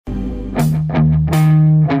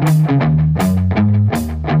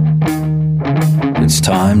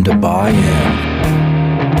time to buy in.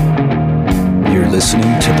 You're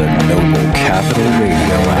listening to the Noble Capital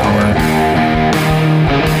Radio Hour.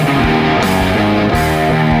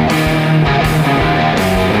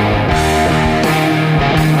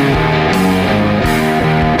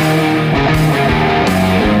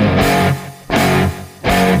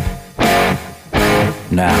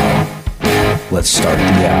 Now, let's start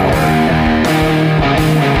the hour.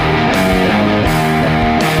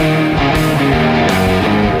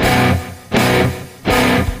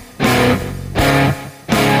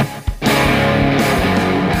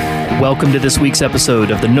 Welcome to this week's episode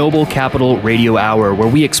of the Noble Capital Radio Hour, where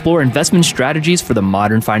we explore investment strategies for the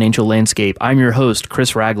modern financial landscape. I'm your host,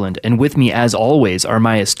 Chris Ragland, and with me, as always, are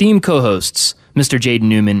my esteemed co-hosts, Mr. Jaden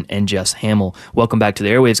Newman and Jess Hamill. Welcome back to the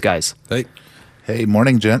airwaves, guys. Hey. Hey,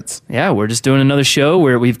 morning, gents. Yeah, we're just doing another show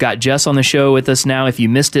where we've got Jess on the show with us now. If you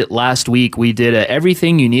missed it last week, we did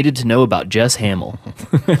everything you needed to know about Jess Hamill.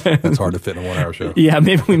 That's hard to fit in a 1 hour show. Yeah,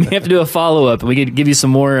 maybe we may have to do a follow-up, and we could give you some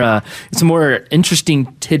more interesting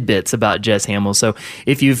tidbits about Jess Hamill. So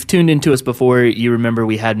if you've tuned into us before, you remember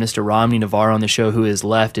we had Mr. Romney Navarro on the show, who has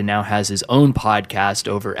left and now has his own podcast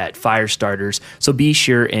over at Firestarters. So be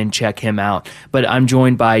sure and check him out. But I'm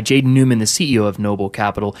joined by Jaden Newman, the CEO of Noble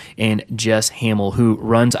Capital, and Jess Hamill, who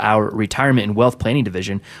runs our retirement and wealth planning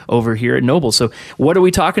division over here at Noble. So what are we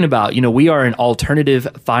talking about? You know, we are an alternative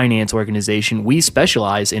finance organization. We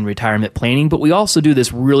specialize in retirement planning, but we also do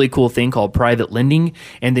this really cool thing called private lending,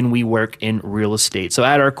 and then we work in real estate. So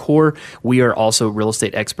at our core, we are also real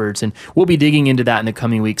estate experts, and we'll be digging into that in the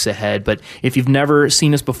coming weeks ahead. But if you've never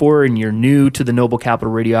seen us before and you're new to the Noble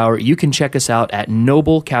Capital Radio Hour, you can check us out at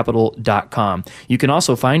noblecapital.com. You can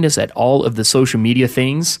also find us at all of the social media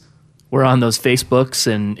things. We're on those Facebooks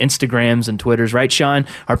and Instagrams and Twitters, right, Sean?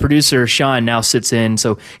 Our producer, Sean, now sits in,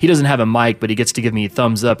 so he doesn't have a mic, but he gets to give me a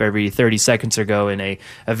thumbs up every 30 seconds or go in a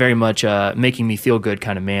very much making me feel good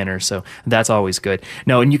kind of manner, so that's always good.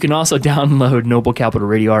 No, and you can also download Noble Capital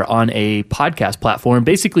Radio Hour on a podcast platform.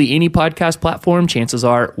 Basically, any podcast platform, chances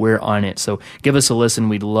are we're on it, so give us a listen.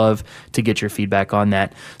 We'd love to get your feedback on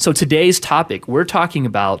that. So today's topic, we're talking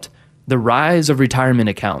about the rise of retirement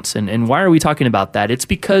accounts. And why are we talking about that? It's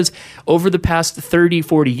because over the past 30,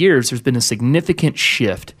 40 years, there's been a significant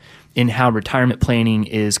shift in how retirement planning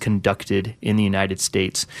is conducted in the United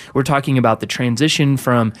States. We're talking about the transition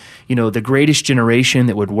from, the greatest generation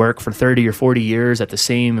that would work for 30 or 40 years at the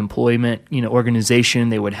same employment, organization.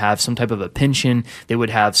 They would have some type of a pension. They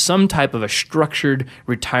would have some type of a structured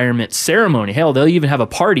retirement ceremony. Hell, they'll even have a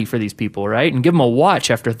party for these people, right? And give them a watch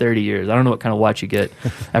after 30 years. I don't know what kind of watch you get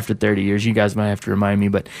after 30 years. You guys might have to remind me,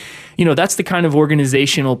 but that's the kind of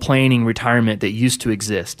organizational planning retirement that used to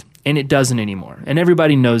exist. And it doesn't anymore. And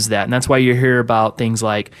everybody knows that. And that's why you hear about things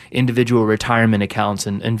like individual retirement accounts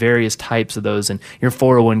and various types of those and your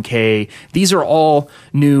 401k. These are all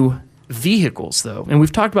new vehicles, though. And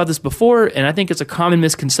we've talked about this before, and I think it's a common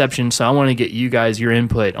misconception. So I want to get you guys your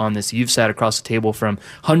input on this. You've sat across the table from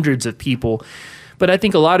hundreds of people. But I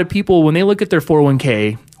think a lot of people, when they look at their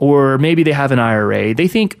 401k, or maybe they have an IRA, they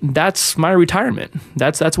think that's my retirement.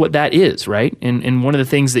 That's what that is, right? And one of the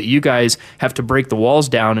things that you guys have to break the walls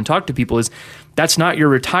down and talk to people is that's not your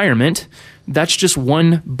retirement. That's just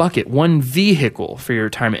one bucket, one vehicle for your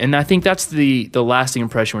retirement. And I think that's the lasting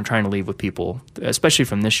impression we're trying to leave with people, especially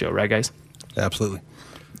from this show, right, guys? Absolutely.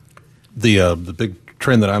 The big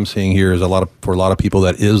trend that I'm seeing here is for a lot of people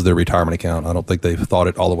that is their retirement account. I don't think they've thought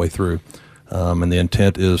it all the way through. And the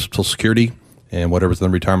intent is Social Security, and whatever's in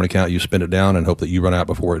the retirement account, you spend it down and hope that you run out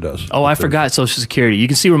before it does. Oh, I forgot Social Security. You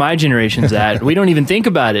can see where my generation's at. We don't even think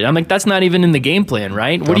about it. I'm like, that's not even in the game plan,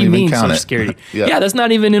 right? What do you mean Social Security? Yeah, that's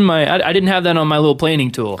not even in I didn't have that on my little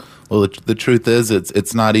planning tool. Well, the truth is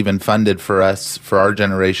it's not even funded for us, for our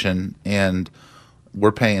generation, and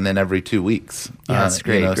we're paying in every 2 weeks. Yeah, that's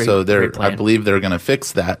great. So I believe they're going to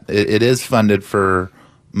fix that. It is funded for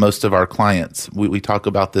most of our clients. We talk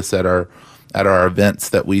about this at our events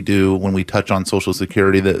that we do when we touch on Social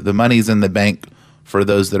Security. The money's in the bank for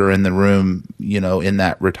those that are in the room, in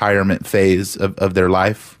that retirement phase of their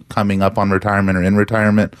life, coming up on retirement or in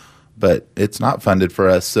retirement, but it's not funded for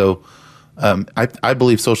us. So I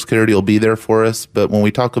believe Social Security will be there for us, but when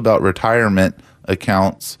we talk about retirement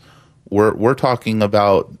accounts, we're talking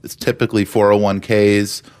about typically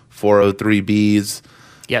 401ks, 403bs,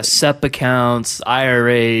 Yeah, SEP accounts,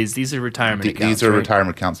 IRAs, these are retirement accounts. These are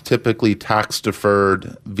retirement accounts, typically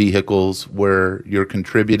tax-deferred vehicles where you're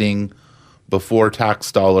contributing before tax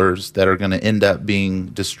dollars that are going to end up being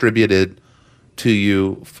distributed to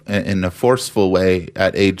you in a forceful way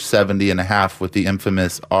at age 70 and a half with the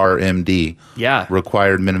infamous RMD. Yeah.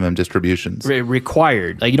 Required minimum distributions.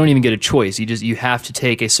 Required. Like, you don't even get a choice. You have to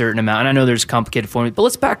take a certain amount. And I know there's complicated formulas, but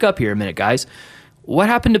let's back up here a minute, guys. What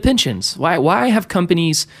happened to pensions? Why have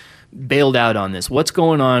companies bailed out on this? What's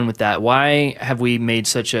going on with that? Why have we made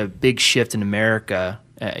such a big shift in America,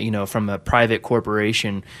 from a private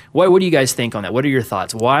corporation? What do you guys think on that? What are your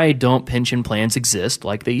thoughts? Why don't pension plans exist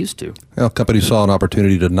like they used to? Well, companies saw an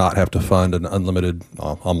opportunity to not have to fund an unlimited,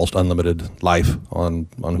 almost unlimited life on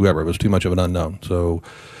whoever. It was too much of an unknown. So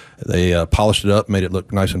they polished it up, made it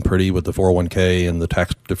look nice and pretty with the 401k and the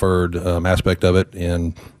tax deferred aspect of it.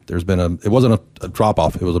 And it wasn't a drop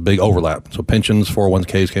off. It was a big overlap. So pensions,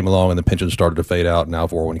 401ks came along, and the pensions started to fade out. And now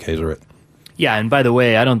 401ks are it. Yeah, and by the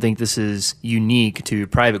way, I don't think this is unique to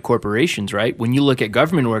private corporations, right? When you look at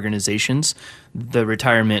government organizations, the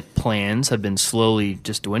retirement plans have been slowly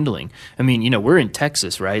just dwindling. I mean, we're in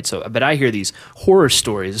Texas, right? But I hear these horror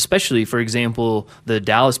stories, especially, for example, the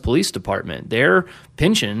Dallas Police Department. Their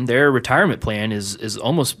pension, their retirement plan is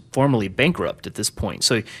almost formally bankrupt at this point.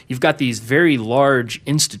 So you've got these very large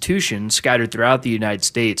institutions scattered throughout the United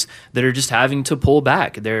States that are just having to pull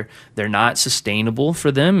back. They're not sustainable for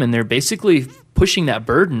them, and they're basically pushing that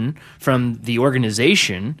burden from the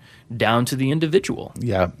organization down to the individual.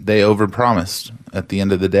 Yeah, they overpromised at the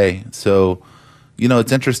end of the day. So,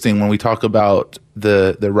 it's interesting when we talk about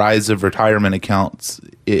the rise of retirement accounts.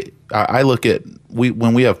 I look at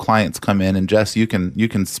when we have clients come in, and Jess, you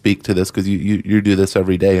can speak to this because you do this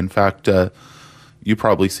every day. In fact, you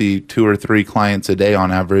probably see 2 or 3 clients a day on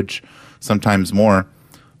average, sometimes more.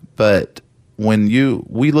 But when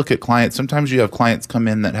we look at clients, sometimes you have clients come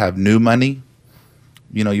in that have new money.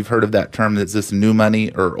 You've heard of that term, that's this new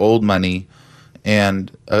money or old money.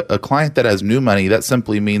 And a client that has new money, that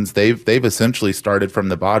simply means they've essentially started from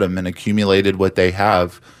the bottom and accumulated what they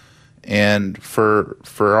have. And for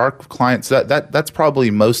our clients, that's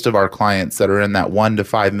probably most of our clients that are in that $1 to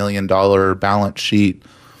 $5 million balance sheet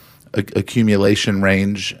accumulation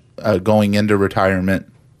range going into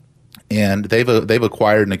retirement. And they've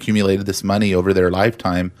acquired and accumulated this money over their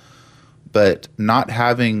lifetime. But not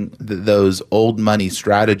having those old money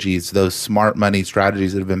strategies, those smart money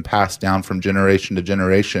strategies that have been passed down from generation to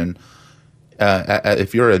generation,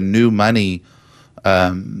 if you're a new money,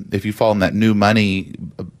 if you fall in that new money,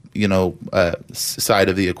 side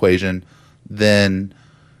of the equation, then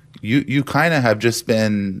you kind of have just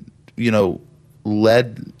been,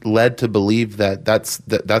 led to believe that that's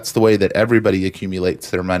the way that everybody accumulates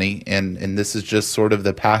their money, and this is just sort of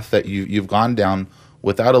the path that you've gone down,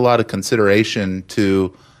 without a lot of consideration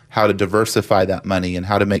to how to diversify that money and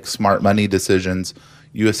how to make smart money decisions.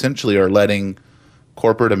 You essentially are letting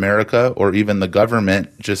corporate America or even the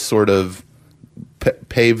government just sort of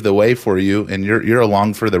pave the way for you, and you're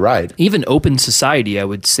along for the ride. Even open society, I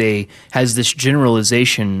would say, has this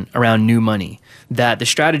generalization around new money, that the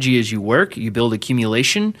strategy is you work, you build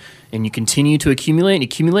accumulation, and you continue to accumulate,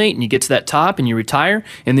 and you get to that top and you retire,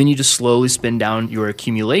 and then you just slowly spin down your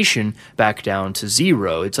accumulation back down to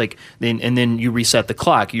zero. It's like, then you reset the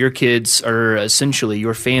clock. Your kids are essentially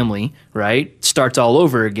your family, right? Starts all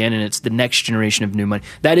over again, and it's the next generation of new money.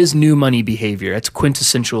 That is new money behavior. That's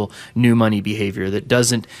quintessential new money behavior that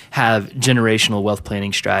doesn't have generational wealth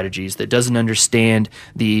planning strategies, that doesn't understand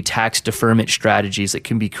the tax deferment strategies that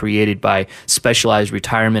can be created by specialized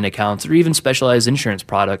retirement accounts or even specialized insurance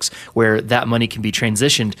products, where that money can be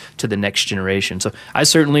transitioned to the next generation. So I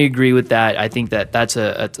certainly agree with that. I think that's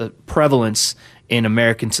a prevalence in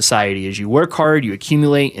American society. As you work hard, you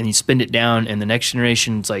accumulate, and you spend it down, and the next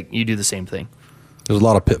generation, it's like you do the same thing. There's a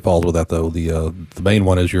lot of pitfalls with that, though. The main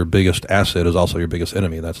one is your biggest asset is also your biggest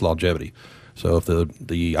enemy. That's longevity. So if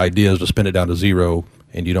the idea is to spend it down to zero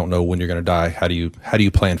and you don't know when you're going to die, how do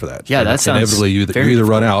you plan for that? Yeah, that sounds inevitably you either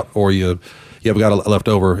run out or you have got left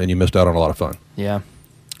over and you missed out on a lot of fun. Yeah.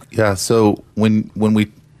 Yeah. So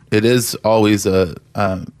it is always one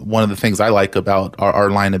of the things I like about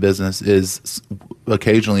our line of business is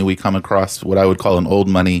occasionally we come across what I would call an old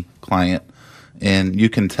money client, and you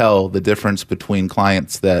can tell the difference between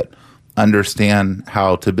clients that understand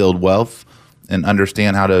how to build wealth and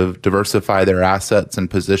understand how to diversify their assets and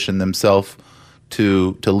position themselves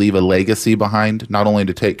to leave a legacy behind, not only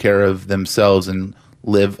to take care of themselves and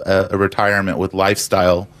live a retirement with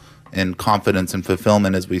lifestyle and confidence and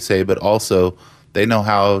fulfillment, as we say, but also they know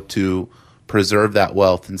how to preserve that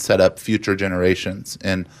wealth and set up future generations.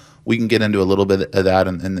 And we can get into a little bit of that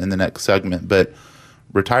in the next segment. But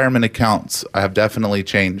retirement accounts have definitely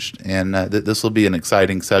changed, and this will be an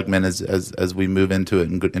exciting segment as we move into it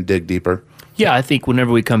and dig deeper. Yeah, I think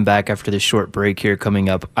whenever we come back after this short break here coming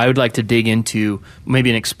up, I would like to dig into maybe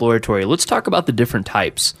an exploratory. Let's talk about the different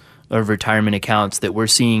types of retirement accounts that we're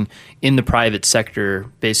seeing in the private sector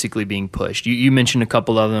basically being pushed. You mentioned a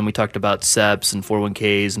couple of them. We talked about SEPs and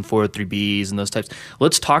 401ks and 403bs and those types.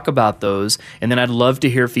 Let's talk about those. And then I'd love to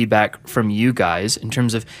hear feedback from you guys in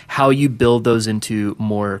terms of how you build those into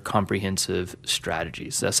more comprehensive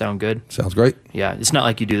strategies. Does that sound good? Sounds great. Yeah. It's not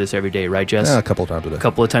like you do this every day, right, Jess? Yeah, a couple of times a day. A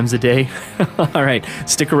couple of times a day. All right.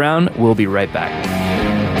 Stick around. We'll be right back.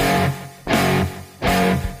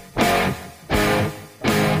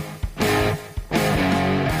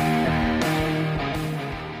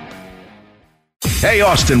 Hey,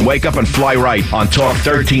 Austin, wake up and fly right on Talk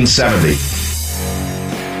 1370.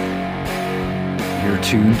 You're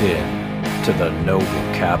tuned in to the Noble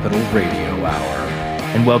Capital Radio Hour.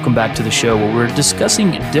 And welcome back to the show where we're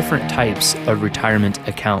discussing different types of retirement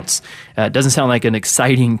accounts. It doesn't sound like an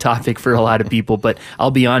exciting topic for a lot of people, but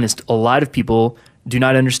I'll be honest, a lot of people do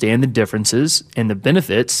not understand the differences and the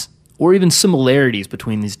benefits or even similarities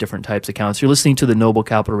between these different types of accounts. You're listening to the Noble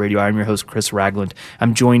Capital Radio. I'm your host, Chris Ragland.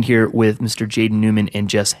 I'm joined here with Mr. Jaden Newman and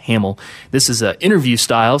Jess Hamill. This is an interview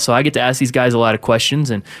style, so I get to ask these guys a lot of questions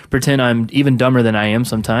and pretend I'm even dumber than I am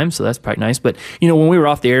sometimes, so that's probably nice. But, when we were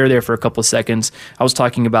off the air there for a couple of seconds, I was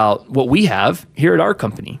talking about what we have here at our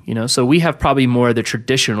company. So we have probably more of the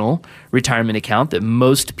traditional retirement account that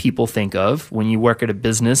most people think of when you work at a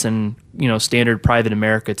business and, standard private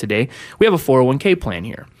America today. We have a 401k plan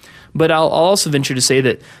here. But I'll also venture to say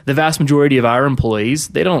that the vast majority of our employees,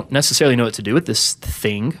 they don't necessarily know what to do with this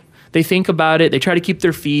thing. They think about it. They try to keep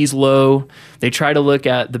their fees low. They try to look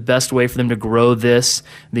at the best way for them to grow this.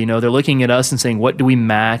 They're looking at us and saying, what do we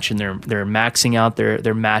match? And they're maxing out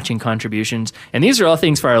their matching contributions. And these are all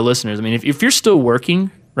things for our listeners. I mean, if you're still working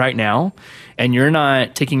right now and you're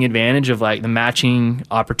not taking advantage of like the matching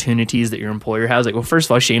opportunities that your employer has, well, first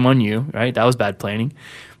of all, shame on you, right? That was bad planning.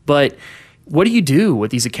 But what do you do with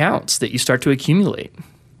these accounts that you start to accumulate?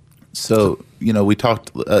 So, we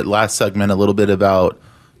talked last segment a little bit about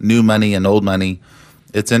new money and old money.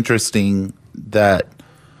 It's interesting that,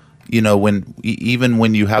 when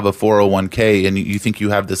you have a 401k and you think you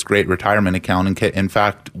have this great retirement account, in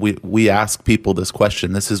fact, we ask people this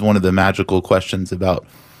question. This is one of the magical questions about,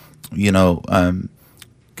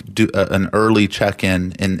 do an early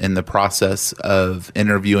check-in in the process of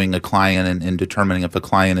interviewing a client and determining if a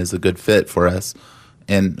client is a good fit for us.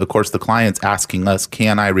 And of course, the client's asking us,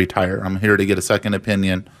 can I retire? I'm here to get a second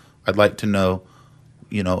opinion. I'd like to know,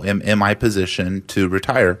 am I positioned to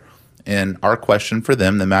retire? And our question for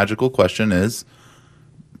them, the magical question is,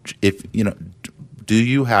 do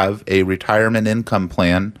you have a retirement income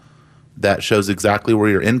plan that shows exactly where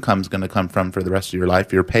your income's going to come from for the rest of your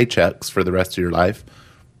life, your paychecks for the rest of your life?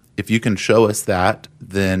 If you can show us that,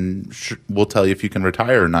 then we'll tell you if you can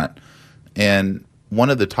retire or not. And one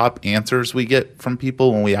of the top answers we get from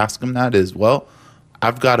people when we ask them that is, well,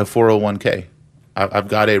 I've got a 401k. I've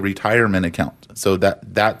got a retirement account. So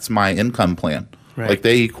that's my income plan. Right. Like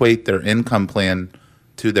they equate their income plan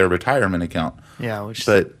to their retirement account. Yeah.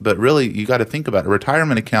 But really, you got to think about it. A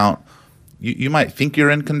retirement account, you might think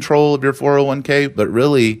you're in control of your 401k, but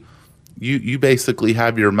really, you basically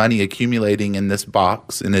have your money accumulating in this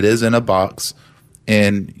box, and it is in a box,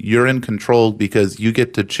 and you're in control because you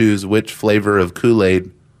get to choose which flavor of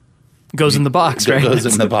Kool-Aid goes in the box, right? Goes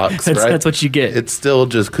in the box, right? That's what you get. It's still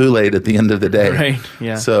just Kool-Aid at the end of the day. Right,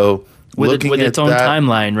 yeah. So with its own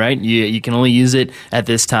timeline, right? You can only use it at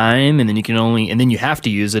this time, and then you have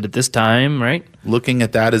to use it at this time, right? Looking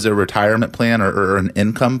at that as a retirement plan or an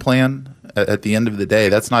income plan, at the end of the day,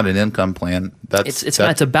 that's not an income plan. It's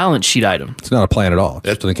a balance sheet item. It's not a plan at all. It's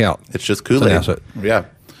just an account. It's just Kool-Aid. It's an asset. Yeah.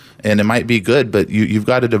 And it might be good, but you've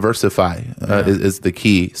got to diversify is the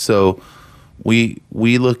key. So we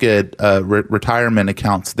look at retirement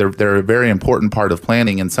accounts. They're a very important part of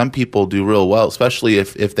planning, and some people do real well, especially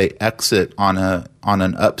if they exit on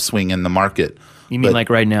an upswing in the market. You mean like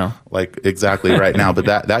right now? Like exactly right now. But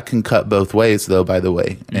that can cut both ways, though, by the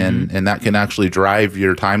way. And that can actually drive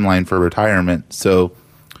your timeline for retirement. So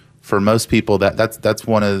for most people,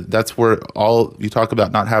 that's where all you talk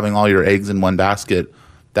about not having all your eggs in one basket.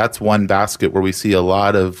 That's one basket where we see a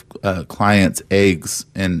lot of clients' eggs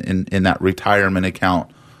in that retirement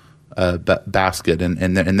account basket.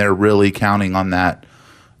 And they're really counting on that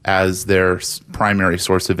as their primary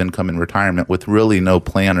source of income in retirement with really no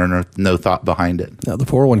plan or no thought behind it. Now, the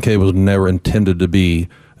 401k was never intended to be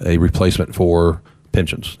a replacement for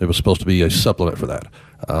pensions. It was supposed to be a supplement for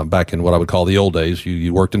that. Back in what I would call the old days,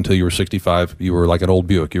 you worked until you were 65. You were like an old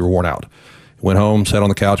Buick. You were worn out. Went home, sat on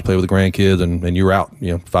the couch, played with the grandkids, and you were out,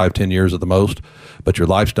 5-10 years at the most. But your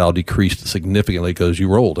lifestyle decreased significantly because you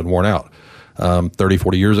were old and worn out. 30,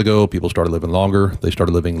 40 years ago, people started living longer. They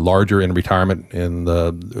started living larger in retirement, and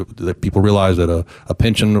people realized that a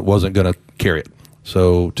pension wasn't going to carry it.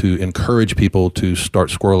 So to encourage people to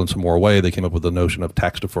start squirreling some more away, they came up with the notion of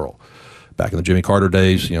tax deferral. Back in the Jimmy Carter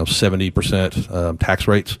days, 70% tax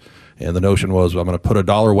rates. And the notion was, I'm going to put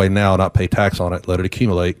 $1 away now, not pay tax on it, let it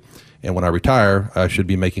accumulate. And when I retire, I should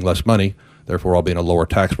be making less money. Therefore, I'll be in a lower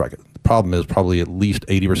tax bracket. The problem is probably at least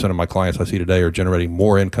 80% of my clients I see today are generating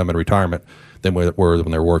more income in retirement than were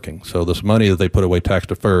when they're working. So this money that they put away tax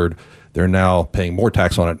deferred, they're now paying more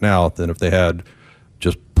tax on it now than if they had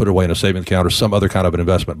just put it away in a savings account or some other kind of an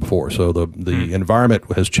investment before. So the environment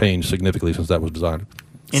has changed significantly since that was designed.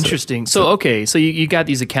 Interesting. So you got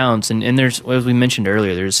these accounts, and there's, as we mentioned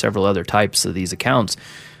earlier, there's several other types of these accounts.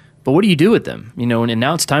 But what do you do with them? And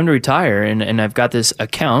now it's time to retire, and I've got this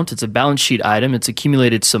account. It's a balance sheet item. It's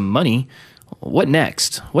accumulated some money. What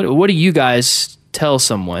next? What do you guys tell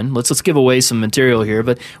someone? Let's give away some material here,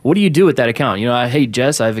 but what do you do with that account? Hey,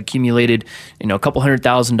 Jess, I've accumulated, a couple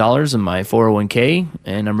 $100,000 in my 401k,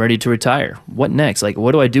 and I'm ready to retire. What next? Like,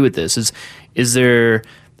 what do I do with this?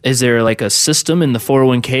 Is there like a system in the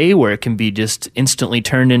 401k where it can be just instantly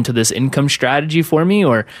turned into this income strategy for me,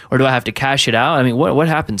 or do I have to cash it out? I mean, what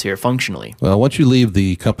happens here functionally? Well, once you leave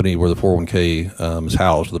the company where the 401k is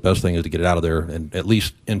housed, the best thing is to get it out of there and at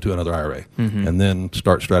least into another IRA, and then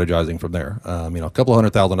start strategizing from there. A couple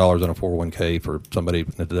 $100,000 in a 401k for somebody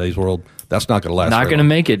in today's world, that's not going to last. Not going to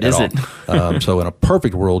make it, is it? So in a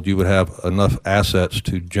perfect world, you would have enough assets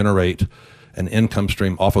to generate an income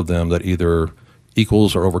stream off of them that either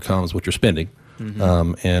equals or overcomes what you're spending,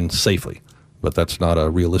 and safely. But that's not a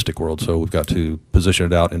realistic world, so we've got to position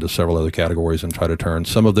it out into several other categories and try to turn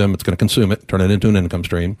some of them, it's going to consume it, turn it into an income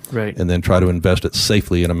stream, right, and then try to invest it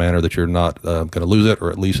safely in a manner that you're not going to lose it,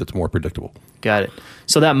 or at least it's more predictable. Got it.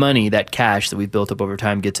 So that money, that cash that we've built up over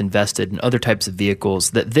time gets invested in other types of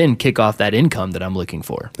vehicles that then kick off that income that I'm looking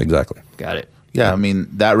for. Exactly. Got it. Yeah, I mean,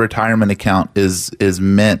 that retirement account is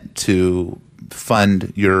meant to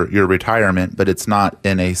fund your retirement, but it's not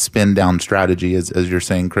in a spin down strategy, as you're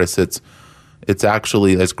saying, Chris. It's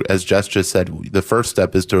actually, as Jess just said, the first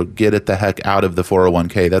step is to get it the heck out of the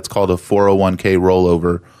 401k. That's called a 401k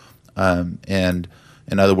rollover, and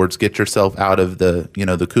in other words, get yourself out of the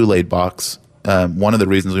Kool-Aid box. One of the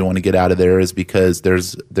reasons we want to get out of there is because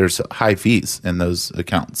there's high fees in those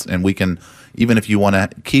accounts, and we can, even if you want to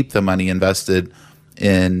keep the money invested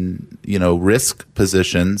in risk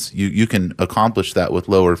positions, you can accomplish that with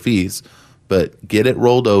lower fees, but get it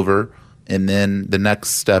rolled over, and then the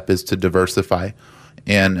next step is to diversify.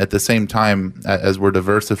 And at the same time, as we're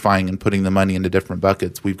diversifying and putting the money into different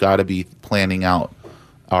buckets, we've got to be planning out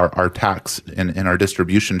our tax and our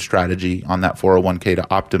distribution strategy on that 401k to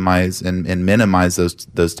optimize and minimize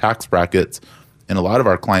those tax brackets. And a lot of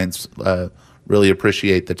our clients really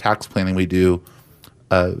appreciate the tax planning we do,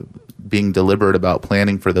 being deliberate about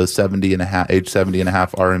planning for those age 70 and a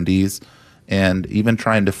half RMDs, and even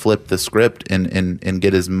trying to flip the script and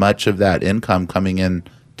get as much of that income coming in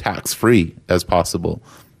tax-free as possible.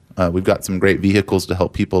 We've got some great vehicles to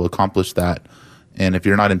help people accomplish that. And if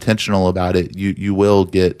you're not intentional about it, you will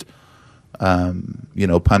get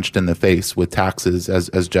punched in the face with taxes,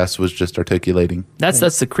 as Jess was just articulating.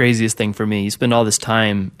 That's the craziest thing for me. You spend all this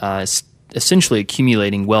time essentially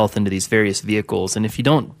accumulating wealth into these various vehicles, and if you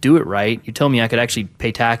don't do it right, you tell me I could actually pay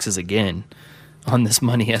taxes again on this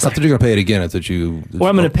money. It's not that you're going to pay it again; it's that you. Well,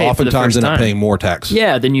 I'm going to pay it for the first end time. Up paying more tax.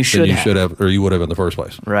 Yeah, than you should have, or you would have in the first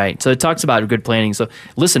place. Right. So it talks about good planning. So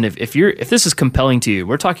listen, if this is compelling to you,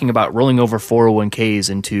 we're talking about rolling over 401ks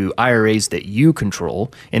into IRAs that you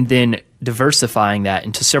control, and then diversifying that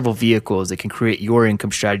into several vehicles that can create your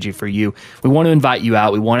income strategy for you. We want to invite you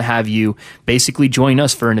out. We want to have you basically join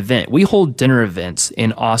us for an event. We hold dinner events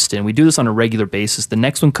in Austin. We do this on a regular basis. The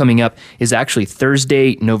next one coming up is actually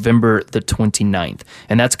Thursday, November the 29th,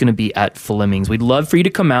 and that's going to be at Fleming's. We'd love for you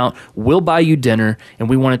to come out. We'll buy you dinner, and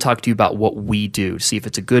we want to talk to you about what we do to see if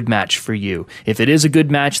it's a good match for you. If it is a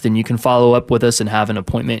good match, then you can follow up with us and have an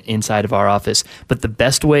appointment inside of our office. But the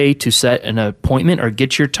best way to set an appointment or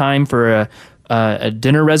get your time for a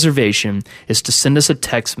dinner reservation is to send us a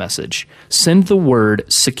text message. Send the word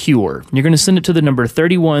secure. You're going to send it to the number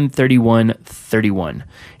 313131. And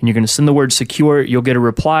you're going to send the word secure. You'll get a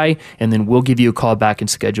reply, and then we'll give you a call back and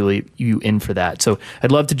schedule you in for that. So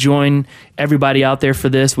I'd love to join everybody out there for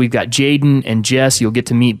this. We've got Jaden and Jess. You'll get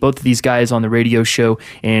to meet both of these guys on the radio show,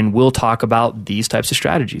 and we'll talk about these types of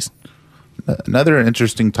strategies. Another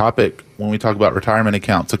interesting topic when we talk about retirement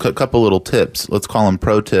accounts, a couple little tips. Let's call them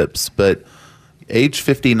pro tips. But age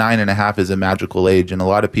 59 and a half is a magical age, and a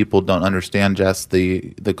lot of people don't understand just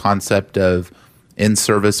the concept of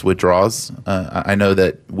in-service withdrawals. I know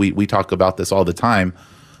that we talk about this all the time.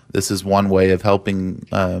 This is one way of helping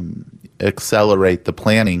accelerate the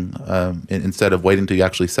planning instead of waiting till you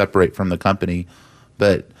actually separate from the company.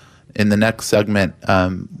 But in the next segment,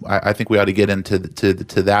 I think we ought to get into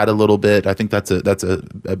that a little bit. I think that's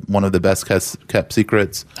one of the best kept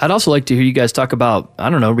secrets. I'd also like to hear you guys talk about, I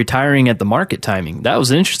don't know, retiring at the market timing. That was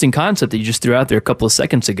an interesting concept that you just threw out there a couple of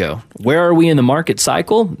seconds ago. Where are we in the market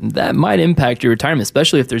cycle? That might impact your retirement,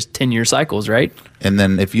 especially if there's 10-year cycles, right? And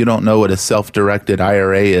then if you don't know what a self-directed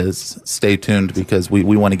IRA is, stay tuned because we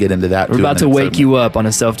want to get into that. We're about to wake you up on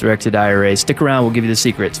a self-directed IRA. Stick around. We'll give you the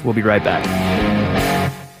secrets. We'll be right back.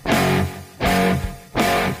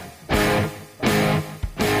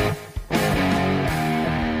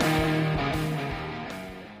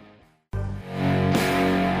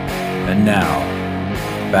 And now,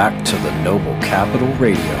 back to the Noble Capital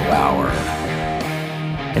Radio Hour.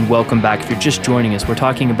 And welcome back. If you're just joining us, we're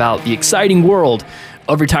talking about the exciting world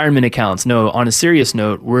of retirement accounts. No, on a serious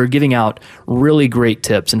note, we're giving out really great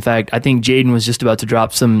tips. In fact, I think Jaden was just about to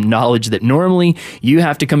drop some knowledge that normally you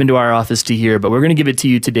have to come into our office to hear, but we're going to give it to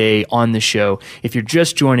you today on the show. If you're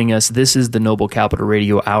just joining us, this is the Noble Capital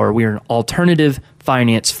Radio Hour. We are an alternative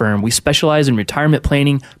finance firm. We specialize in retirement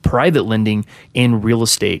planning, private lending, and real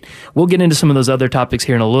estate. We'll get into some of those other topics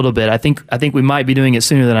here in a little bit. I think we might be doing it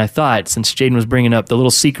sooner than I thought, since Jaden was bringing up the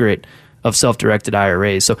little secret of self-directed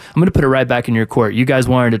IRAs. So I'm going to put it right back in your court. You guys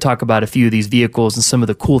wanted to talk about a few of these vehicles and some of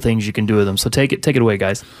the cool things you can do with them. So take it away,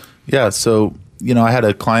 guys. Yeah. So, I had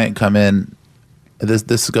a client come in.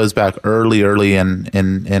 This goes back early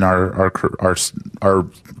in our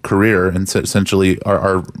career, and essentially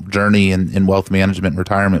our journey in wealth management,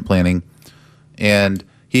 retirement planning. And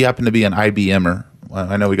he happened to be an IBMer.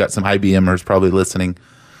 I know we got some IBMers probably listening.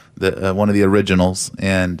 One of the originals,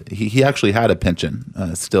 and he actually had a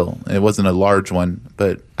pension still. It wasn't a large one,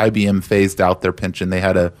 but IBM phased out their pension. They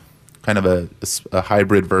had a kind of a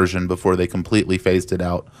hybrid version before they completely phased it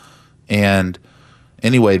out. And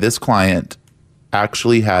anyway, this client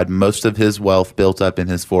actually had most of his wealth built up in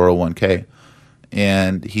his 401k,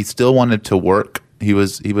 and he still wanted to work. He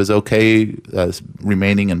was okay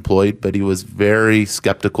remaining employed, but he was very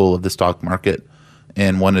skeptical of the stock market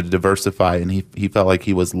and wanted to diversify, and he felt like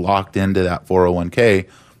he was locked into that 401k,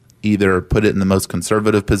 either put it in the most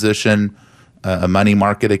conservative position, a money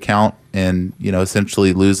market account, and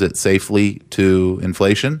essentially lose it safely to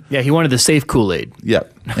inflation. Yeah, he wanted the safe Kool-Aid.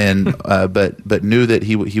 Yep, and but knew that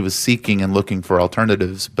he was seeking and looking for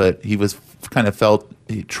alternatives, but he was kind of felt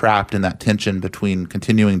trapped in that tension between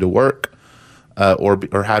continuing to work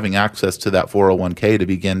or having access to that 401k to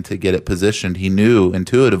begin to get it positioned. He knew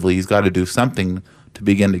intuitively he's got to do something to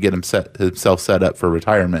begin to get himself set up for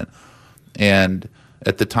retirement. And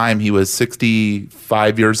at the time, he was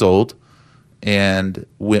 65 years old. And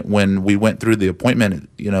when we went through the appointment,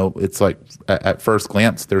 it's like at first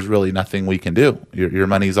glance, there's really nothing we can do. Your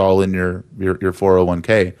money's all in your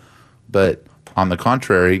 401k. But on the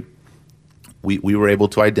contrary, we were able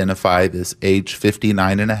to identify this age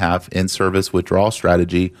 59 and a half in-service withdrawal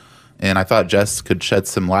strategy. And I thought Jess could shed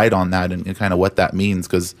some light on that and kind of what that means,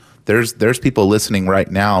 because there's people listening right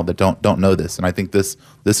now that don't know this, and I think this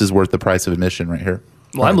is worth the price of admission right here.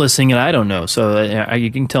 Well, I'm listening and I don't know, so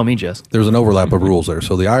you can tell me, Jess. There's an overlap of rules there.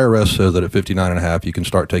 So the IRS says that at 59 and a half, you can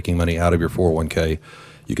start taking money out of your 401k.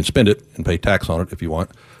 You can spend it and pay tax on it if you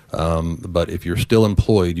want, but if you're still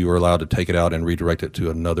employed, you are allowed to take it out and redirect it to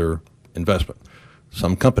another investment.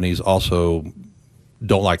 Some companies also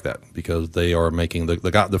don't like that because they are making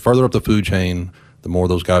the further up the food chain, the more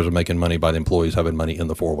those guys are making money by the employees having money in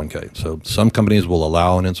the 401k. So some companies will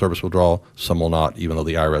allow an in-service withdrawal, some will not, even though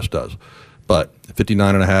the IRS does. But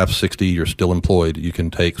 59 and a half, 60, you're still employed. You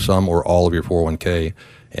can take some or all of your 401k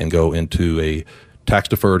and go into a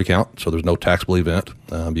tax-deferred account, so there's no taxable event.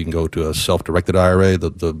 You can go to a self-directed IRA.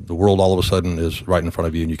 The world all of a sudden is right in front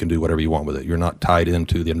of you, and you can do whatever you want with it. You're not tied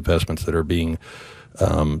into the investments that are being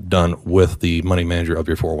done with the money manager of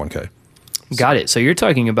your 401k. Got it. So you're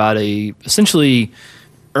talking about a essentially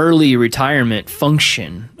early retirement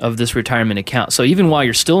function of this retirement account. So even while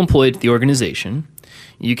you're still employed at the organization,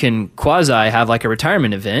 you can quasi have like a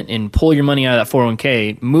retirement event and pull your money out of that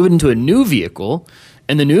 401k, move it into a new vehicle,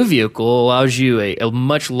 and the new vehicle allows you a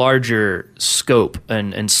much larger scope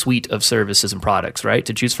and suite of services and products, right,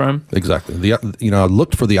 to choose from? Exactly. I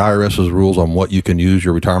looked for the IRS's rules on what you can use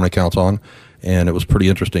your retirement accounts on, and it was pretty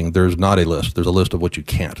interesting. There's not a list. There's a list of what you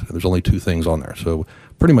can't. There's only 2 things on there. So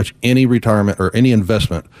pretty much any retirement or any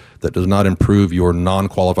investment that does not improve your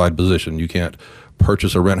non-qualified position, you can't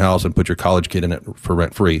purchase a rent house and put your college kid in it for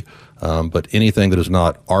rent free. But anything that is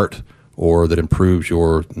not art or that improves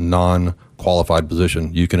your non-qualified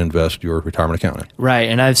position, you can invest your retirement account in. Right,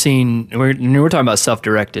 and I've seen, we're talking about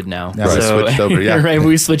self-directed now. Yeah, we switched over, yeah. Right,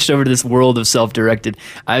 we switched over to this world of self-directed.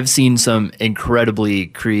 I've seen some incredibly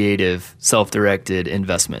creative self-directed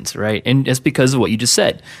investments, right? And it's because of what you just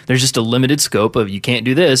said. There's just a limited scope of you can't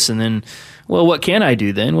do this, and then, well, what can I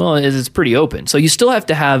do then? Well, it's pretty open. So you still have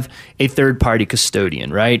to have a third-party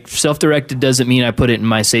custodian, right? Self-directed doesn't mean I put it in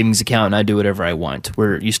my savings account and I do whatever I want.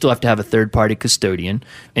 Where you still have to have a third-party custodian.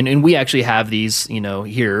 And we actually have these,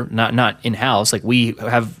 here, not in-house. Like we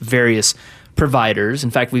have various providers.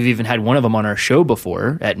 In fact, we've even had one of them on our show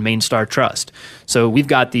before at Main Star Trust. So we've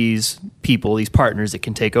got these people, these partners that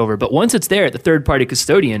can take over. But once it's there at the third-party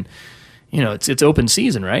custodian, it's open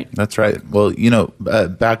season, right? That's right. Well,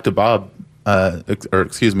 back to Bob. Or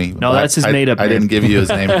excuse me. No, that's his made up name. I didn't give you his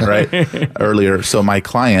name right earlier. So my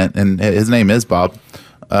client, and his name is Bob.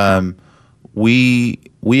 We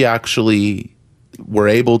actually were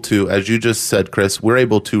able to, as you just said, Chris, we're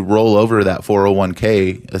able to roll over that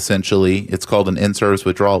 401k. Essentially, it's called an in-service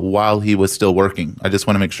withdrawal while he was still working. I just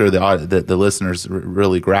want to make sure that the listeners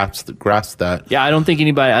really grasp that. Yeah, I don't think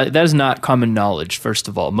anybody. That is not common knowledge. First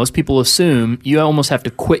of all, most people assume you almost have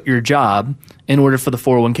to quit your job in order for the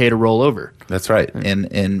 401k to roll over. That's right.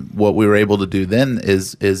 And what we were able to do then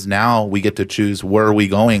is now we get to choose where are we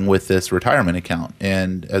going with this retirement account.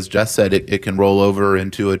 And as Jess said, it can roll over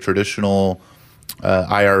into a traditional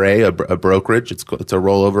IRA, a brokerage. It's a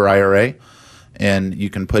rollover IRA, and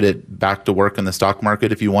you can put it back to work in the stock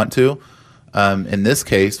market if you want to. In this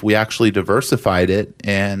case, we actually diversified it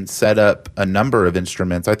and set up a number of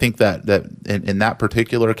instruments. I think that in that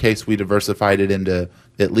particular case, we diversified it into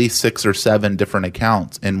at least 6 or 7 different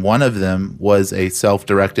accounts, and one of them was a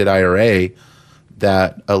self-directed IRA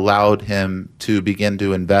that allowed him to begin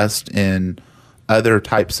to invest in other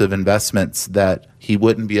types of investments that he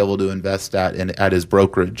wouldn't be able to invest at his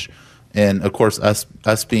brokerage. And of course,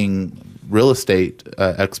 us being real estate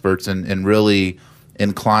experts and really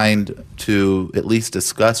inclined to at least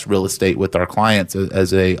discuss real estate with our clients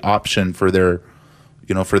as a option for their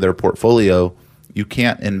portfolio, you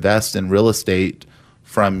can't invest in real estate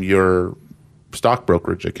from your stock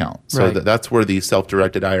brokerage account. So right. That's where these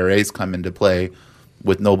self-directed IRAs come into play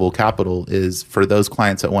with Noble Capital, is for those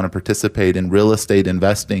clients that want to participate in real estate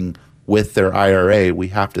investing with their IRA, we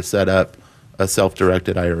have to set up a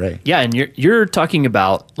self-directed IRA. Yeah, and you're talking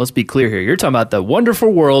about, let's be clear here, you're talking about the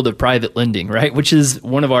wonderful world of private lending, right? Which is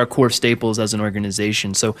one of our core staples as an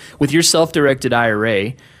organization. So with your self-directed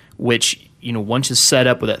IRA, which once it's set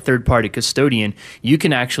up with that third-party custodian, you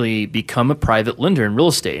can actually become a private lender in real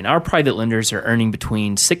estate. And our private lenders are earning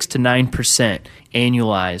between 6 to 9%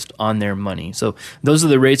 annualized on their money. So those are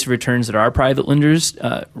the rates of returns that our private lenders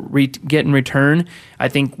get in return. I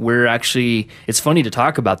think it's funny to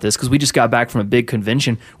talk about this because we just got back from a big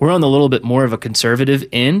convention. We're on the little bit more of a conservative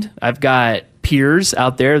end. I've got peers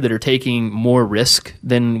out there that are taking more risk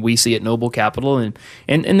than we see at Noble Capital, and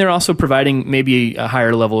they're also providing maybe a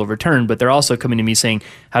higher level of return, but they're also coming to me saying,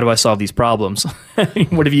 how do I solve these problems?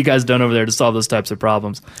 What have you guys done over there to solve those types of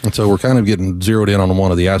problems? And so we're kind of getting zeroed in on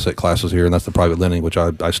one of the asset classes here, and that's the private lending, which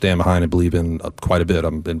I stand behind and believe in quite a bit.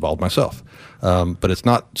 I'm involved myself. But it's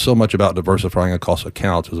not so much about diversifying across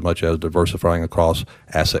accounts as much as diversifying across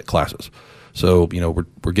asset classes. So,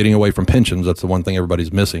 we're getting away from pensions. That's the one thing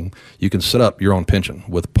everybody's missing. You can set up your own pension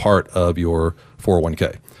with part of your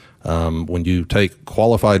 401k. When you take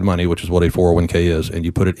qualified money, which is what a 401k is, and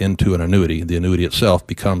you put it into an annuity, the annuity itself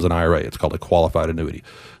becomes an IRA. It's called a qualified annuity.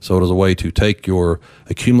 So it is a way to take your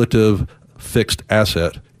accumulative fixed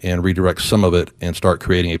asset and redirect some of it and start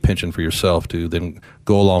creating a pension for yourself to then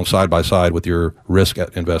go along side by side with your risk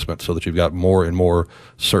investment so that you've got more and more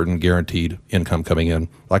certain guaranteed income coming in,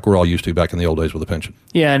 like we're all used to back in the old days with a pension.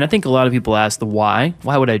 Yeah, and I think a lot of people ask the why.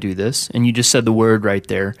 Why would I do this? And you just said the word right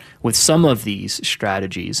there. With some of these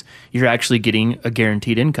strategies, you're actually getting a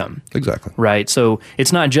guaranteed income. Exactly. Right? So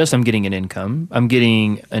it's not just I'm getting an income. I'm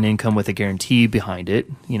getting an income with a guarantee behind it.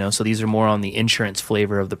 So these are more on the insurance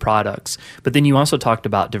flavor of the products. But then you also talked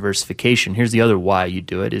about diversification. Here's the other why you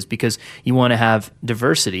do it, is because you want to have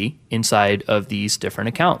diversity inside of these different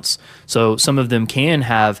accounts. So some of them can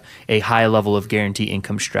have a high level of guarantee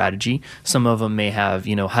income strategy. Some of them may have,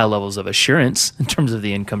 high levels of assurance in terms of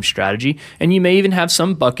the income strategy. And you may even have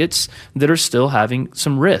some buckets that are still having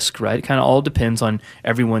some risk, right? It kind of all depends on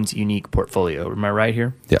everyone's unique portfolio. Am I right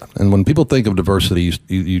here? Yeah. And when people think of diversity,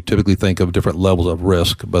 you typically think of different levels of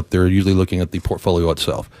risk, but they're usually looking at the portfolio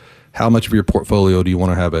itself. How much of your portfolio do you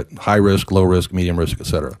want to have at high risk, low risk, medium risk, et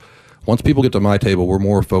cetera? Once people get to my table, we're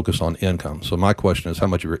more focused on income. So my question is, how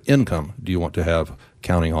much of your income do you want to have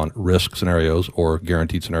counting on risk scenarios or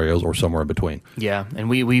guaranteed scenarios or somewhere in between? Yeah, and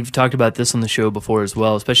we've talked about this on the show before as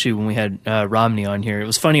well, especially when we had Romney on here. It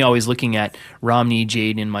was funny always looking at Romney,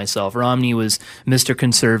 Jaden, and myself. Romney was Mr.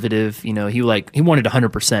 Conservative. You know, he wanted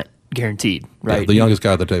 100% guaranteed, right? Yeah, the youngest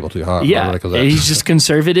guy at the table too. Yeah, he's just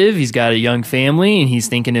conservative. He's got a young family, and he's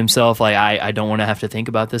thinking to himself, like, I don't want to have to think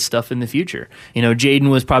about this stuff in the future. You know, Jaden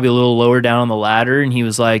was probably a little lower down on the ladder, and he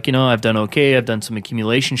was like, you know, I've done okay. I've done some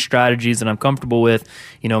accumulation strategies that I'm comfortable with.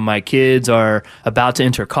 You know, my kids are about to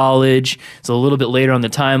enter college. It's a little bit later on the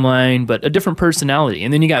timeline, but a different personality.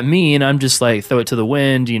 And then you got me, and I'm just like, throw it to the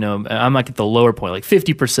wind. You know, I'm like at the lower point, like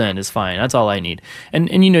 50% is fine. That's all I need.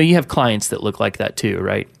 And you know, you have clients that look like that too,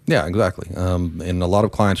 right? Yeah, exactly. And a lot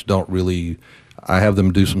of clients don't really, I have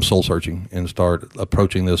them do some soul searching and start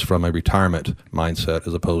approaching this from a retirement mindset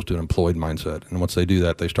as opposed to an employed mindset. And once they do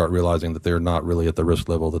that, they start realizing that they're not really at the risk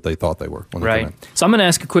level that they thought they were. When right. They came in. So I'm going to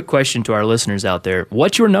ask a quick question to our listeners out there.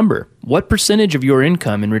 What's your number? What percentage of your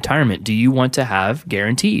income in retirement do you want to have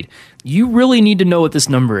guaranteed? You really need to know what this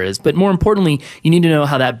number is, but more importantly, you need to know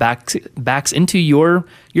how that backs into your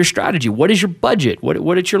strategy. What is your budget?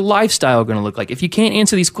 What is your lifestyle going to look like? If you can't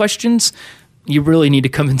answer these questions, you really need to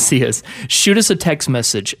come and see us. Shoot us a text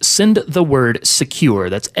message. Send the word SECURE.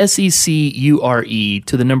 That's SECURE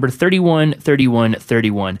to the number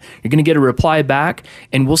 313131. You're going to get a reply back,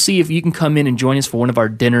 and we'll see if you can come in and join us for one of our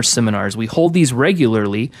dinner seminars. We hold these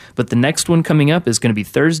regularly, but the next one coming up is going to be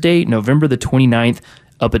Thursday, November the 29th,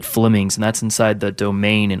 up at Fleming's, and that's inside the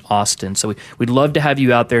Domain in Austin. So we'd love to have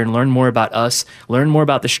you out there and learn more about us, learn more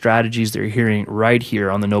about the strategies that you're hearing right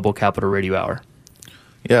here on the Noble Capital Radio Hour.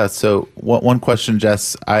 Yeah, so one question,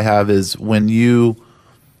 Jess, I have is when you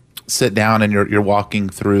sit down and you're walking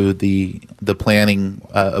through the planning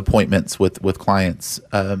appointments with clients,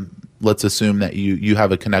 let's assume that you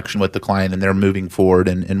have a connection with the client and they're moving forward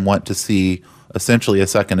and want to see essentially a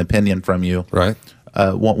second opinion from you. Right.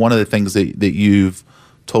 One of the things that you've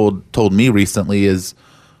told me recently is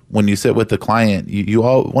when you sit with the client,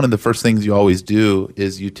 one of the first things you always do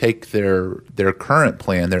is you take their current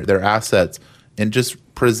plan, their assets, and just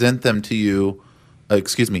present them to you.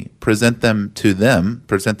 Present them to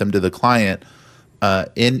the client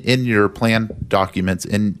in your plan documents,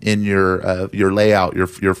 in your layout,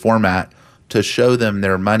 your format, to show them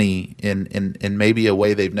their money in maybe a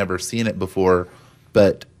way they've never seen it before,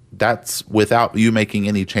 but that's without you making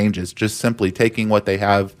any changes, just simply taking what they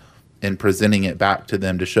have and presenting it back to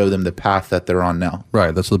them to show them the path that they're on now.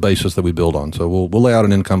 Right. That's the basis that we build on. So we'll lay out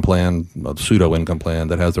an income plan, a pseudo income plan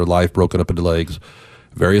that has their life broken up into legs,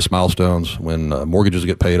 various milestones, when mortgages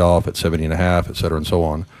get paid off at 70 and a half, et cetera, and so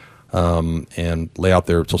on, and lay out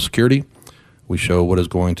their Social Security. We show what is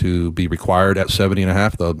going to be required at 70 and a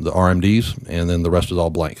half, the RMDs, and then the rest is all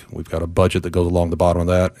blank. We've got a budget that goes along the bottom of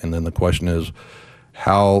that, and then the question is,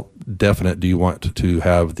 how definite do you want to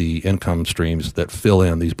have the income streams that fill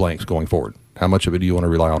in these blanks going forward? How much of it do you want to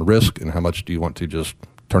rely on risk, and how much do you want to just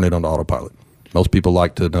turn it on to autopilot? Most people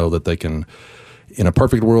like to know that they can, in a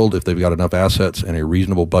perfect world, if they've got enough assets and a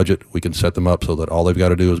reasonable budget, we can set them up so that all they've got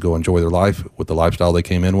to do is go enjoy their life with the lifestyle they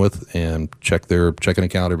came in with and check their checking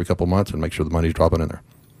account every couple of months and make sure the money's dropping in there.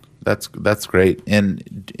 That's great. And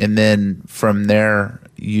then from there,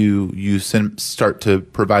 you start to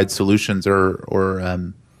provide solutions or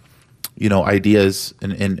ideas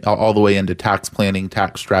and all the way into tax planning,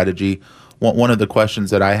 tax strategy. One of the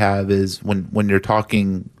questions that I have is when you're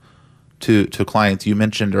talking to clients, you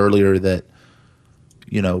mentioned earlier that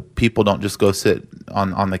people don't just go sit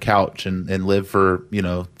on the couch and live for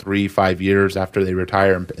 3-5 years after they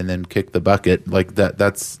retire and then kick the bucket like that.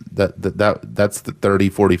 That's the 30,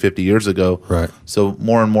 40, 50 years ago. Right. So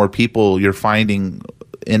more and more people you're finding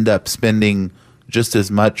end up spending just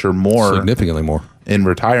as much or more, significantly more, in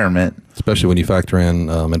retirement, especially when you factor in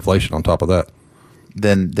inflation on top of that.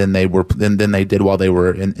 Than they did while they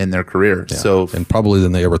were in their career. Yeah. So and probably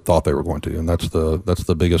than they ever thought they were going to. And that's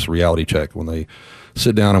the biggest reality check when they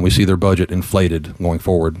sit down and we see their budget inflated going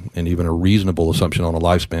forward, and even a reasonable assumption on a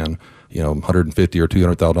lifespan, $150,000 or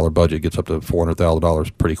 $200,000 budget gets up to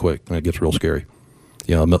 $400,000 pretty quick, and it gets real scary.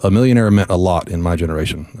 A millionaire meant a lot in my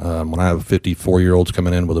generation. When I have 54-year-olds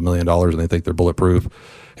coming in with $1 million and they think they're bulletproof,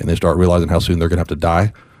 and they start realizing how soon they're going to have to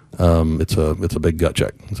die, it's a big gut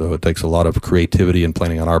check. So it takes a lot of creativity and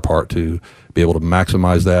planning on our part to be able to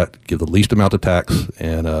maximize that, give the least amount of tax,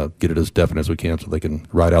 and get it as definite as we can so they can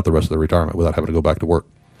ride out the rest of their retirement without having to go back to work.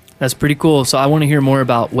 That's pretty cool. So I want to hear more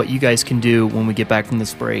about what you guys can do when we get back from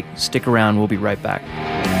this break. Stick around. We'll be right back.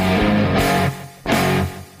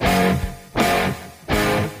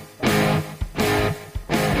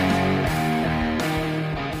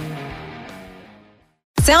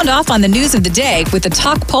 Sound off on the news of the day with the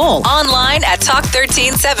Talk Poll online at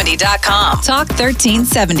talk1370.com. Talk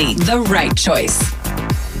 1370, the right choice.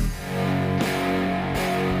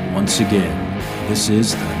 Once again, this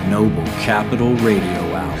is the Noble Capital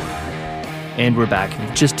Radio Hour. And we're back. If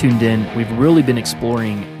you've just tuned in, we've really been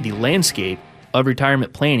exploring the landscape of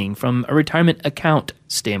retirement planning from a retirement account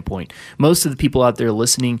standpoint. Most of the people out there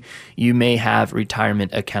listening, you may have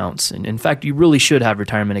retirement accounts. And in fact, you really should have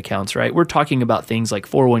retirement accounts, right? We're talking about things like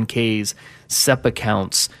 401ks, SEP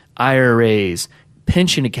accounts, IRAs,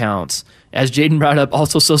 pension accounts. As Jaden brought up,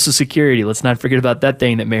 also Social Security. Let's not forget about that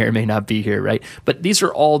thing that may or may not be here, right? But these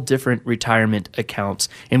are all different retirement accounts.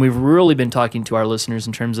 And we've really been talking to our listeners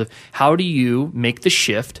in terms of how do you make the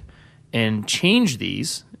shift and change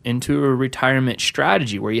these into a retirement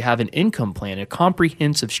strategy where you have an income plan, a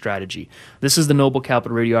comprehensive strategy. This is the Noble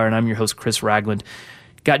Capital Radio Hour, and I'm your host, Chris Ragland.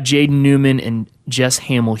 Got Jaden Newman and Jess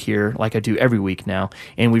Hamill here, like I do every week now,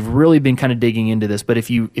 and we've really been kind of digging into this. But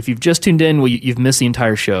if you've just tuned in, well, you've missed the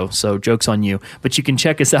entire show, so joke's on you. But you can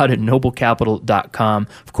check us out at noblecapital.com.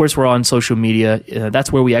 Of course, we're on social media.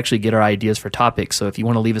 That's where we actually get our ideas for topics. So if you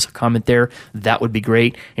want to leave us a comment there, that would be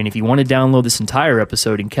great. And if you want to download this entire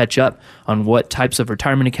episode and catch up on what types of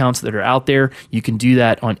retirement accounts that are out there, you can do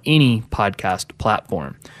that on any podcast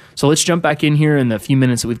platform. So let's jump back in here in the few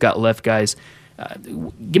minutes that we've got left, guys.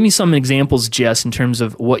 Give me some examples, Jess, in terms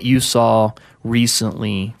of what you saw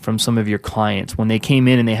recently from some of your clients when they came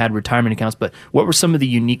in and they had retirement accounts, but what were some of the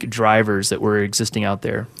unique drivers that were existing out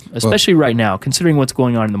there, especially right now, considering what's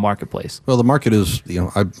going on in the marketplace? Well, the market is,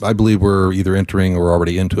 I believe we're either entering or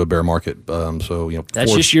already into a bear market.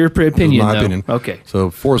 That's just your opinion, my though. opinion. Okay.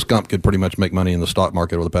 So Forrest Gump could pretty much make money in the stock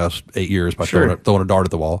market over the past 8 years by throwing a dart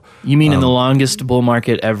at the wall. You mean in the longest bull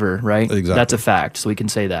market ever, right? Exactly. That's a fact, so we can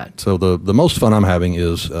say that. So the most fun I'm having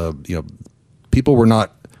is, people were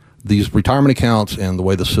not, these retirement accounts and the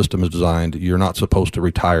way the system is designed, you're not supposed to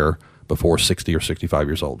retire before 60 or 65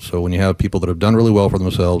 years old. So when you have people that have done really well for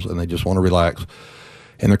themselves and they just want to relax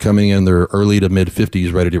and they're coming in their early to mid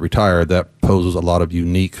 50s ready to retire, that poses a lot of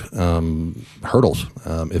unique hurdles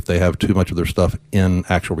if they have too much of their stuff in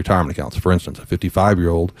actual retirement accounts. For instance, a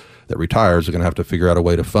 55-year-old that retires is going to have to figure out a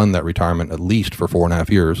way to fund that retirement at least for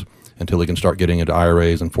 4.5 years until he can start getting into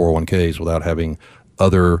IRAs and 401ks without having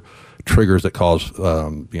other triggers that cause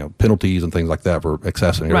penalties and things like that for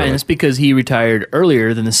accessing. Right, and it's because he retired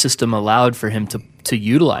earlier than the system allowed for him to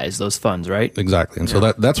utilize those funds, right? Exactly, and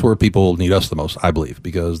so that's where people need us the most, I believe,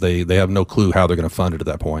 because they have no clue how they're going to fund it at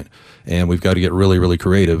that point, and we've got to get really, really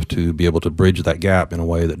creative to be able to bridge that gap in a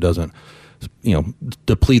way that doesn't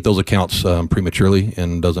deplete those accounts prematurely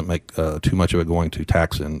and doesn't make too much of it going to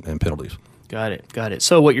tax and penalties. Got it.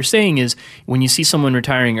 So what you're saying is when you see someone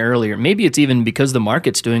retiring earlier, maybe it's even because the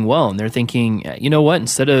market's doing well and they're thinking, you know what,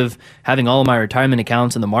 instead of having all of my retirement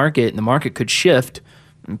accounts in the market could shift,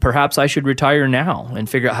 perhaps I should retire now and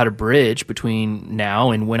figure out how to bridge between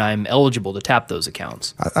now and when I'm eligible to tap those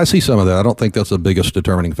accounts. I see some of that. I don't think that's the biggest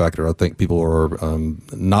determining factor. I think people are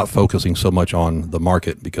not focusing so much on the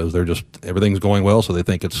market because they're just, everything's going well, so they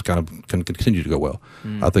think it's kind of can continue to go well.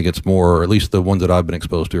 I think it's more, or at least the ones that I've been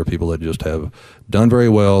exposed to, are people that just have done very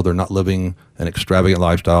well. They're not living an extravagant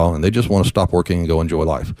lifestyle, and they just want to stop working and go enjoy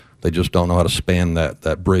life. They just don't know how to span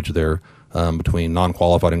that bridge there between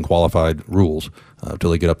non-qualified and qualified rules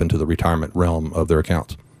until they get up into the retirement realm of their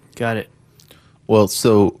accounts. Got it. Well,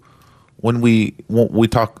 so when we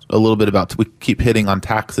talk a little bit about, we keep hitting on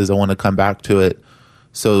taxes, I want to come back to it.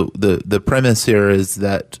 So the premise here is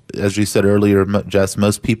that, as you said earlier, Jess,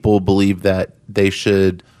 most people believe that they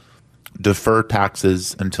should defer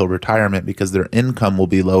taxes until retirement because their income will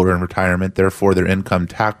be lower in retirement, therefore their income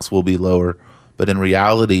tax will be lower. But in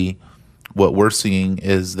reality, what we're seeing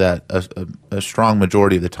is that a strong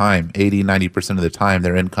majority of the time, 80-90% of the time,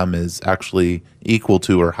 their income is actually equal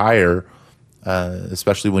to or higher,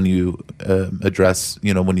 especially when you address,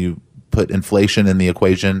 when you put inflation in the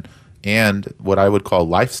equation and what I would call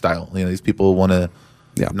lifestyle. These people want to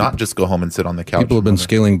not just go home and sit on the couch. People have been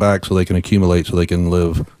scaling back so they can accumulate, so they can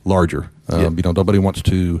live larger. Nobody wants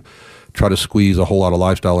to try to squeeze a whole lot of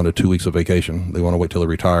lifestyle into 2 weeks of vacation. They want to wait till they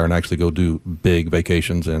retire and actually go do big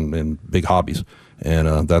vacations and big hobbies.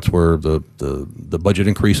 And that's where the budget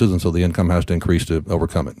increases, and so the income has to increase to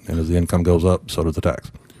overcome it. And as the income goes up, so does the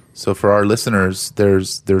tax. So for our listeners,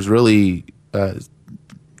 there's really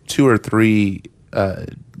 2 or 3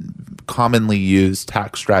 commonly used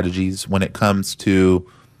tax strategies when it comes to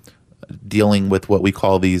dealing with what we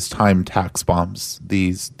call these time tax bombs,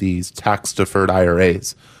 these tax deferred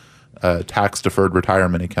IRAs. Tax deferred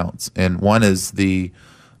retirement accounts, and one is the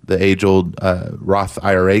age old Roth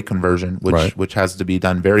IRA conversion, which has to be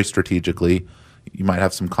done very strategically. you might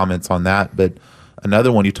have some comments on that. But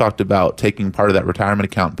another one, you talked about taking part of that retirement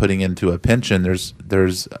account and putting into a pension.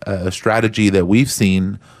 There's a strategy that we've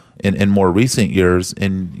seen in more recent years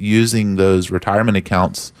in using those retirement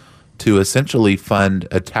accounts to essentially fund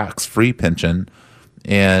a tax-free pension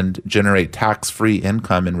and generate tax-free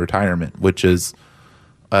income in retirement, which is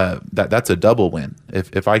that's a double win.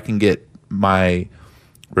 If I can get my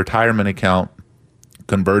retirement account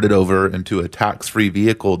converted over into a tax-free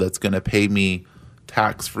vehicle that's going to pay me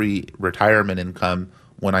tax-free retirement income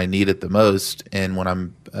when I need it the most, and when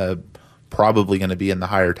I'm probably going to be in the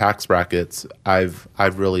higher tax brackets, I've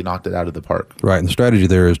really knocked it out of the park. Right, and the strategy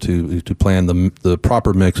there is to plan the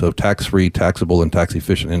proper mix of tax-free, taxable, and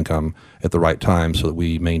tax-efficient income at the right time, so that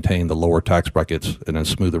we maintain the lower tax brackets and as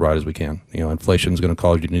smooth a ride as we can. Inflation is going to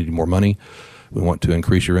cause you to need more money. We want to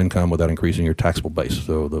increase your income without increasing your taxable base.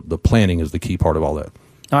 So the planning is the key part of all that.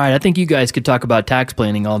 All right, I think you guys could talk about tax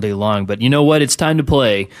planning all day long, but you know what? It's time to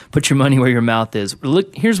play. Put your money where your mouth is.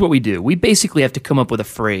 Look, here's what we do. We basically have to come up with a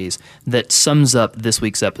phrase that sums up this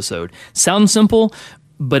week's episode. Sounds simple,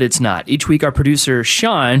 but it's not. Each week, our producer,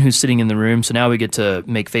 Sean, who's sitting in the room, so now we get to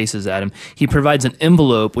make faces at him, he provides an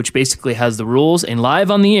envelope which basically has the rules, and live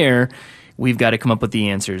on the air, we've got to come up with the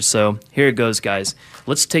answers. So here it goes, guys.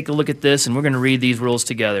 Let's take a look at this, and we're going to read these rules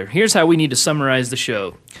together. Here's how we need to summarize the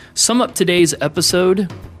show. Sum up today's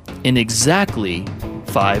episode in exactly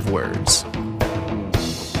 5 words.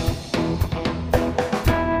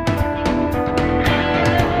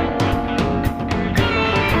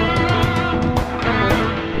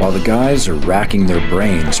 While the guys are racking their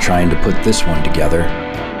brains trying to put this one together,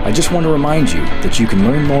 I just want to remind you that you can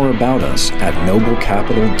learn more about us at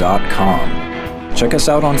noblecapital.com. Check us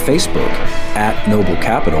out on Facebook at Noble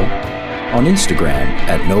Capital, on Instagram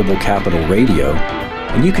at Noble Capital Radio,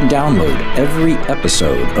 and you can download every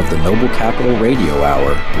episode of the Noble Capital Radio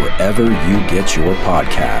Hour wherever you get your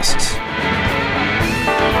podcasts.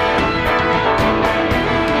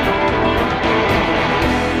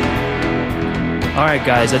 All right,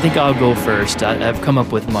 guys, I think I'll go first. I've come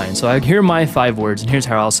up with mine. So here are my 5 words, and here's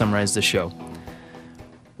how I'll summarize the show.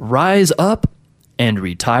 Rise up and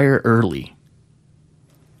retire early.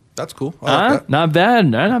 That's cool. I like that. Not bad.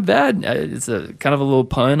 Not bad. It's a kind of a little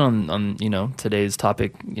pun on today's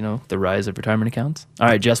topic, the rise of retirement accounts. All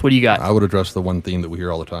right, Jess, what do you got? I would address the one theme that we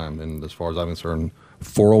hear all the time, and as far as I'm concerned,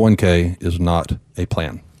 401k is not a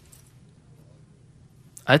plan.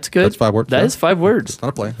 That's good. That's 5 words. That is 5 words. It's not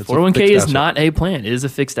a plan. It's 401k is asset. not a plan. It is a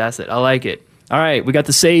fixed asset. I like it. All right, we got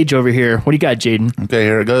the sage over here. What do you got, Jaden? Okay,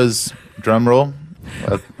 here it goes. Drum roll.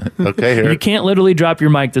 Okay, here. You can't literally drop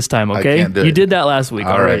your mic this time, okay? I can't do You it. did that last week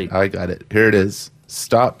All already. right, I got it. Here it is.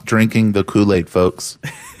 Stop drinking the Kool-Aid, folks.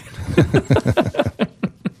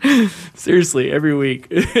 Seriously, every week.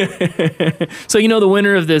 So, the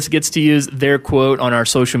winner of this gets to use their quote on our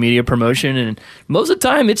social media promotion, and most of the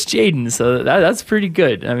time it's Jaden, so that's pretty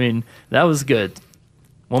good. I mean, that was good.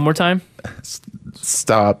 One more time?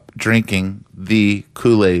 Stop drinking the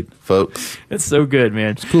Kool-Aid, folks. That's so good,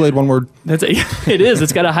 man. Kool-Aid, one word. It is.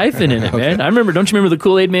 It's got a hyphen in it, man. I remember. Don't you remember the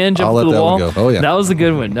Kool-Aid man jumping through the wall? I'll let that one go. Oh, yeah. That was a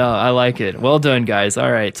good one. No, I like it. Well done, guys.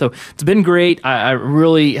 All right. So it's been great. I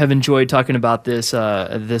really have enjoyed talking about this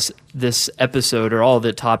episode or all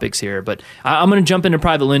the topics here. But I'm going to jump into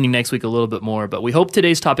private lending next week a little bit more. But we hope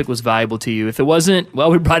today's topic was valuable to you. If it wasn't,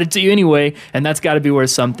 well, we brought it to you anyway, and that's got to be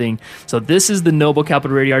worth something. So this is the Noble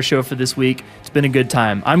Capital Radio Hour show for this week. It's been a good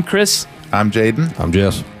time. I'm Chris. I'm Jaden. I'm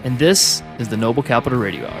Jess. And this is the Noble Capital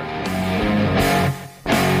Radio Hour.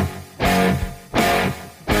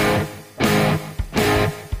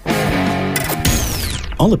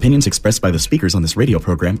 All opinions expressed by the speakers on this radio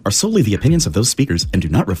program are solely the opinions of those speakers and do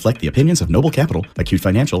not reflect the opinions of Noble Capital, Acute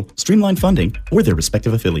Financial, Streamline Funding, or their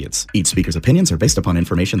respective affiliates. Each speaker's opinions are based upon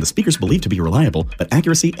information the speakers believe to be reliable, but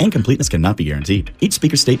accuracy and completeness cannot be guaranteed. Each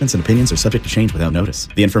speaker's statements and opinions are subject to change without notice.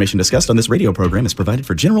 The information discussed on this radio program is provided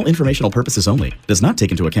for general informational purposes only, does not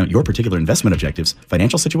take into account your particular investment objectives,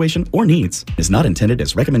 financial situation, or needs, is not intended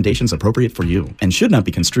as recommendations appropriate for you, and should not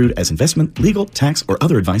be construed as investment, legal, tax, or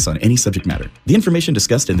other advice on any subject matter. The information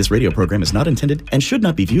discussed in this radio program is not intended and should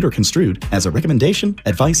not be viewed or construed as a recommendation,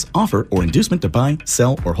 advice, offer, or inducement to buy,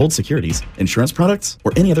 sell, or hold securities, insurance products,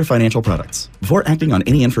 or any other financial products. Before acting on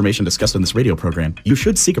any information discussed on this radio program, you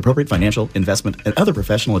should seek appropriate financial, investment, and other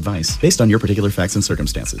professional advice based on your particular facts and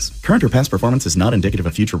circumstances. Current or past performance is not indicative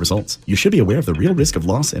of future results. You should be aware of the real risk of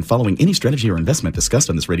loss in following any strategy or investment discussed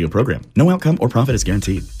on this radio program. No outcome or profit is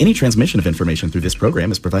guaranteed. Any transmission of information through this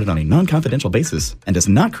program is provided on a non-confidential basis and does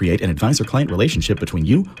not create an advisor-client relationship between between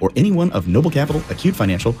you or any one of Noble Capital, Acute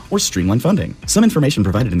Financial, or Streamline Funding. Some information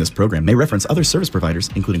provided in this program may reference other service providers,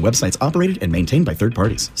 including websites operated and maintained by third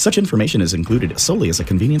parties. Such information is included solely as a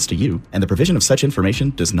convenience to you, and the provision of such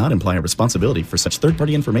information does not imply a responsibility for such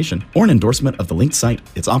third-party information or an endorsement of the linked site,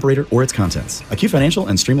 its operator, or its contents. Acute Financial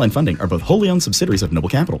and Streamline Funding are both wholly owned subsidiaries of Noble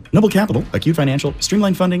Capital. Noble Capital, Acute Financial,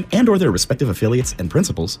 Streamline Funding, and or their respective affiliates and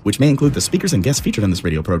principals, which may include the speakers and guests featured in this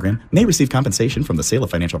radio program, may receive compensation from the sale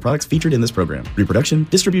of financial products featured in this program. Reproduction,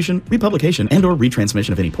 distribution, republication, and or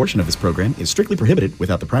retransmission of any portion of this program is strictly prohibited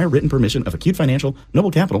without the prior written permission of Acute Financial,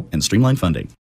 Noble Capital, and Streamline Funding.